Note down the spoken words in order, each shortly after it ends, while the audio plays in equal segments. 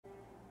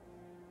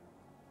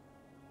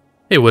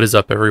Hey, what is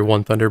up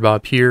everyone,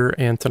 Thunderbob here,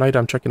 and tonight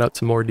I'm checking out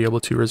some more Diablo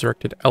 2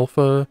 Resurrected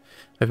Alpha.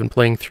 I've been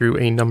playing through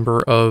a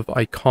number of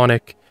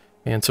iconic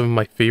and some of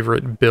my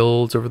favorite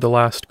builds over the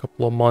last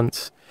couple of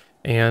months,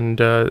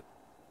 and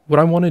what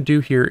I want to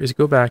do here is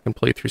go back and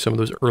play through some of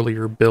those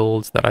earlier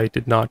builds that I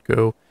did not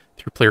go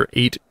through Player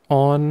 8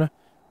 on.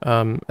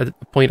 At the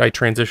point I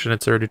transitioned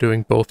and started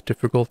doing both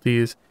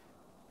difficulties.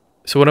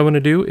 So what I want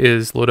to do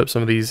is load up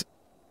some of these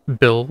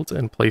builds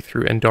and play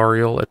through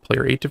Andariel at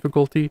Player 8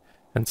 difficulty,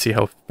 and see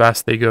how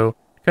fast they go,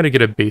 kind of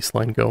get a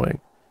baseline going.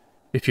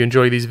 If you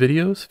enjoy these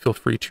videos, feel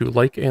free to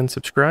like and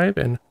subscribe,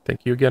 and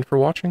thank you again for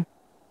watching.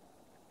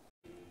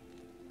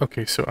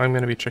 Okay, so I'm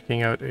going to be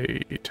checking out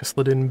a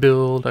Tesladin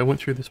build. I went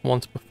through this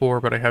once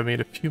before, but I have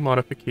made a few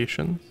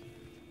modifications.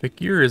 The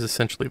gear is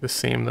essentially the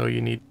same, though.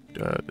 You need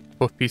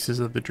both pieces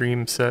of the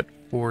Dream set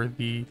for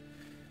the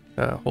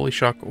Holy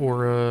Shock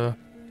Aura,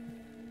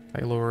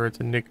 High Lords,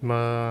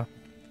 Enigma.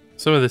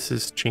 Some of this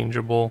is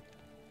changeable.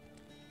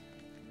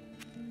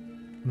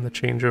 In the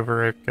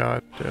changeover, I've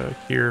got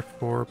here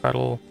for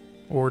battle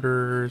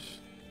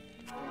orders.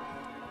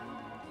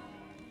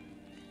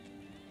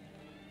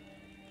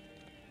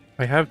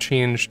 I have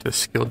changed the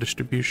skill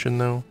distribution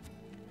though,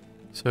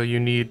 so you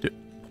need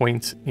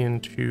points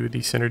into the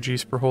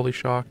synergies for Holy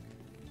Shock.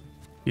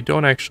 You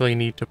don't actually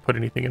need to put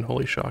anything in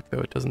Holy Shock though,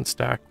 it doesn't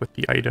stack with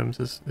the items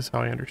is how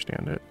I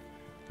understand it.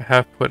 I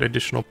have put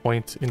additional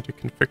points into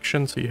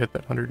Conviction, so you hit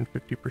that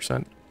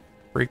 150%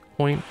 break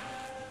point.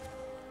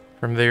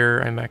 From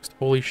there, I maxed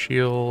Holy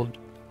Shield,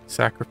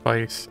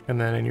 Sacrifice,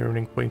 and then any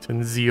remaining points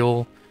in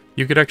Zeal.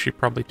 You could actually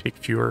probably take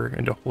fewer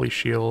into Holy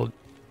Shield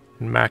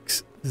and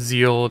max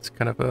Zeal. It's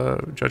kind of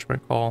a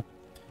judgment call.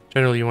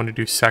 Generally, you want to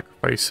do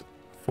Sacrifice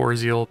for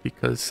Zeal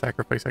because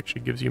Sacrifice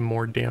actually gives you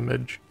more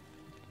damage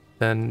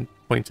than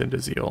points into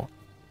Zeal.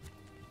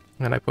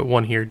 And I put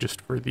one here just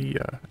for the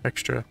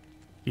extra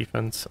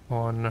defense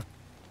on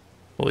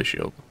Holy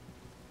Shield.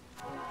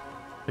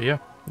 But yeah,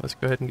 let's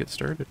go ahead and get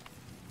started.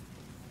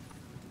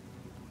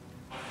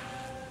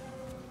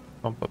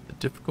 Bump up the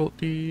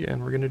difficulty,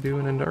 and we're going to do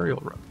an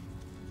Andariel run.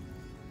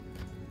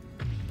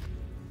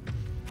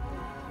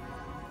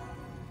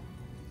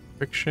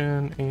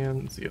 Fiction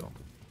and Zeal.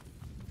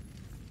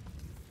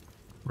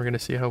 We're going to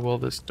see how well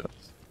this does.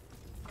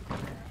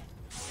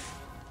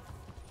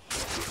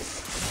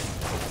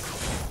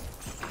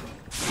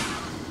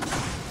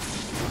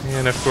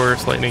 And of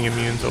course, lightning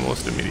immunes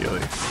almost immediately.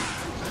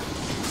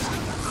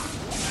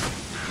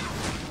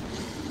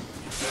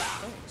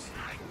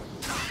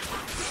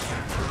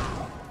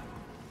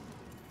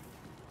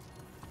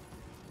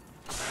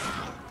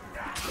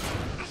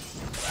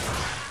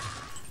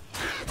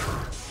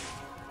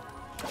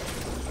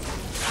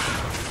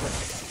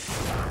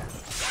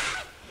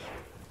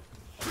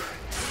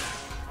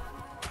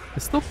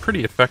 It's still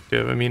pretty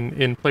effective. I mean,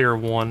 in Player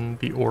 1,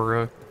 the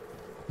Aura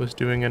was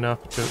doing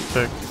enough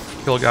to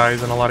kill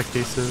guys in a lot of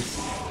cases.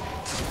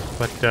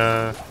 But,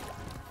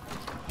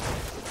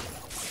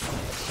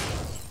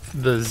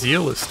 the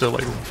Zeal is still,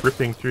 like,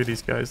 ripping through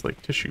these guys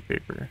like tissue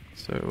paper.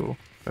 So,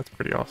 that's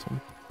pretty awesome.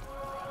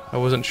 I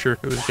wasn't sure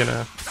if it was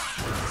gonna...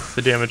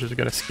 the damage was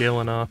gonna scale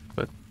enough,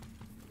 but...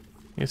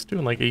 it's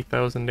doing, like,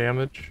 8,000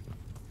 damage.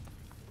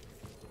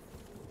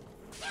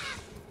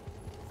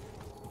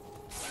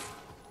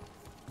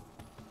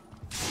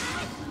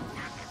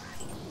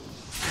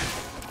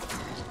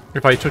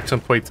 If I took some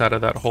points out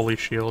of that Holy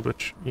Shield,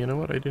 which, you know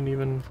what, I didn't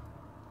even...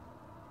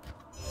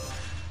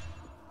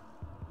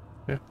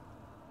 yeah.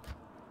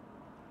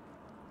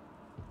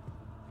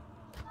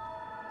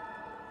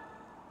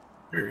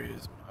 Where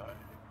is my...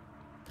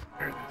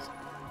 there it is.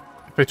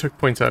 If I took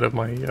points out of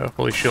my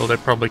Holy Shield, I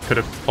probably could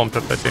have bumped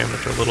up that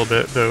damage a little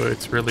bit, though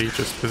it's really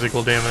just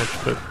physical damage,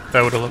 but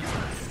that would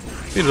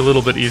have made it a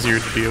little bit easier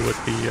to deal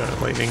with the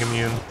lightning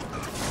immune.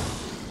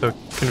 So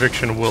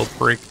Conviction will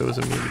break those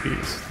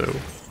immunities, so...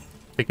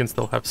 they can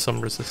still have some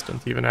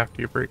resistance even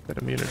after you break that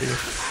immunity.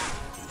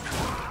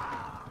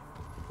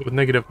 With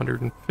negative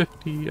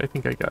 150, I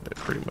think I got it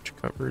pretty much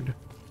covered.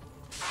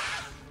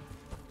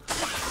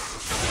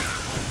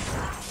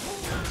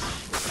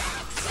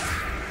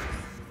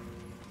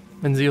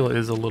 And Zeal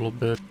is a little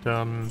bit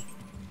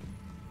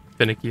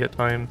finicky at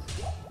times.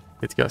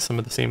 It's got some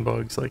of the same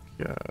bugs, like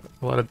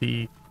a lot of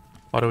the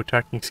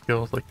auto-attacking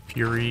skills like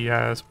Fury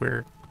has,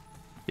 where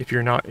if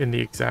you're not in the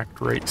exact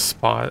right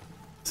spot,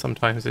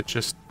 sometimes it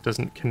just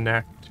doesn't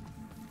connect.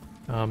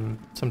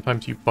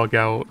 Sometimes you bug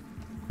out.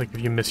 Like if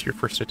you miss your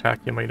first attack,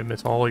 you might have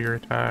missed all your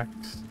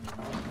attacks.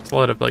 It's a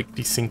lot of like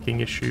desyncing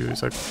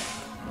issues.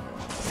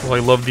 While I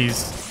love these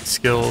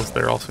skills,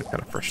 they're also kind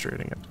of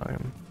frustrating at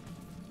times.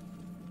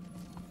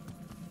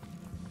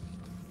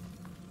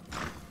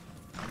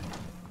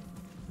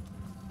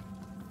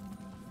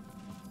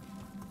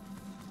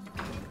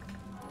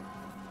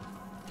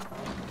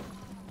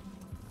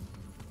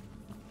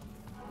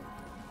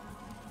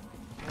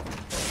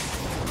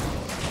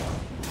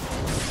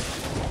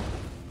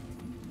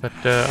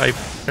 But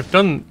I've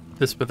done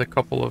this with a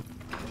couple of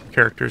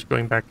characters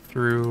going back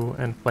through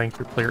and playing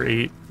through Player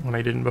 8 when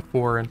I didn't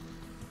before, and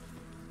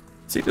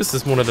See, this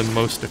is one of the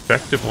most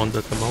effective ones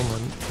at the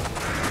moment.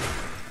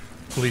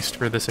 At least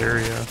for this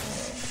area.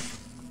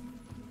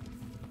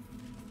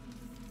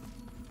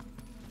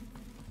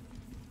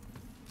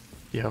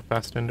 See how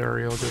fast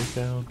Andariel goes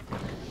down.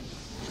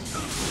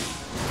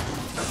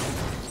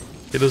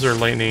 Okay, those are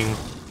lightning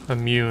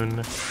immune,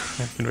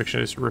 and Conviction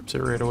just rips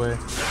it right away.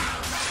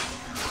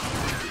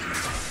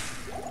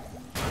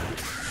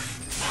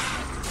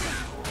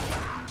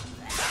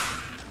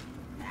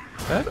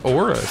 That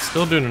aura is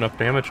still doing enough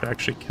damage to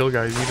actually kill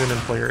guys even in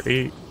player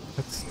 8.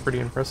 That's pretty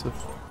impressive.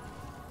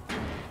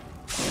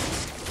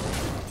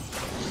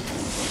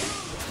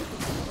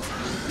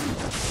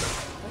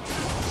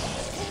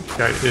 This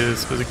guy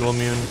is physical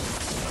immune.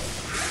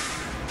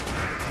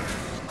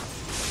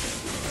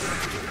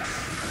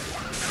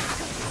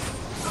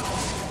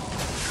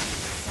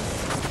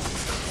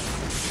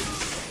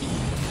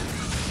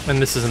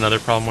 And this is another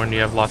problem when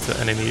you have lots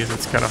of enemies.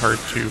 It's kind of hard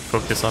to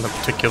focus on a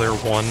particular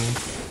one.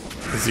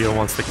 Zeo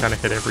wants to kind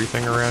of hit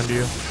everything around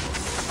you.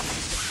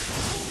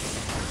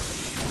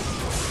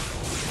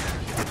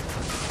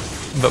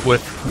 But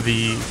with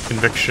the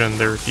Conviction,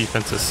 their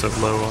defense is so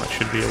low, I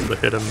should be able to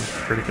hit them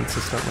pretty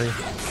consistently.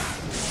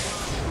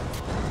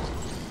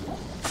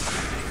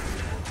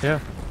 Yeah,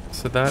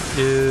 so that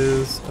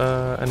is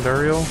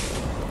Andariel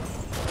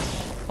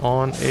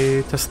on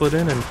a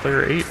Tesladin in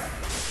player 8.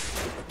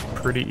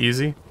 Pretty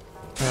easy.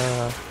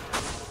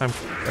 I'm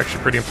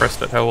actually pretty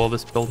impressed at how well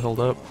this build held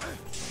up.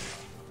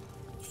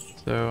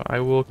 So I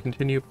will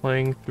continue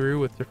playing through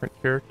with different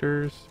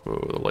characters.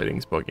 Whoa, the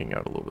lighting's bugging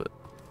out a little bit.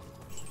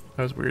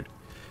 That was weird.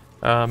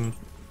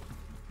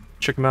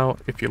 Check them out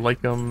if you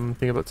like them.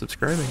 Think about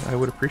subscribing. I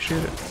would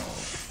appreciate it.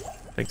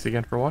 Thanks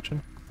again for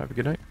watching. Have a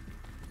good night.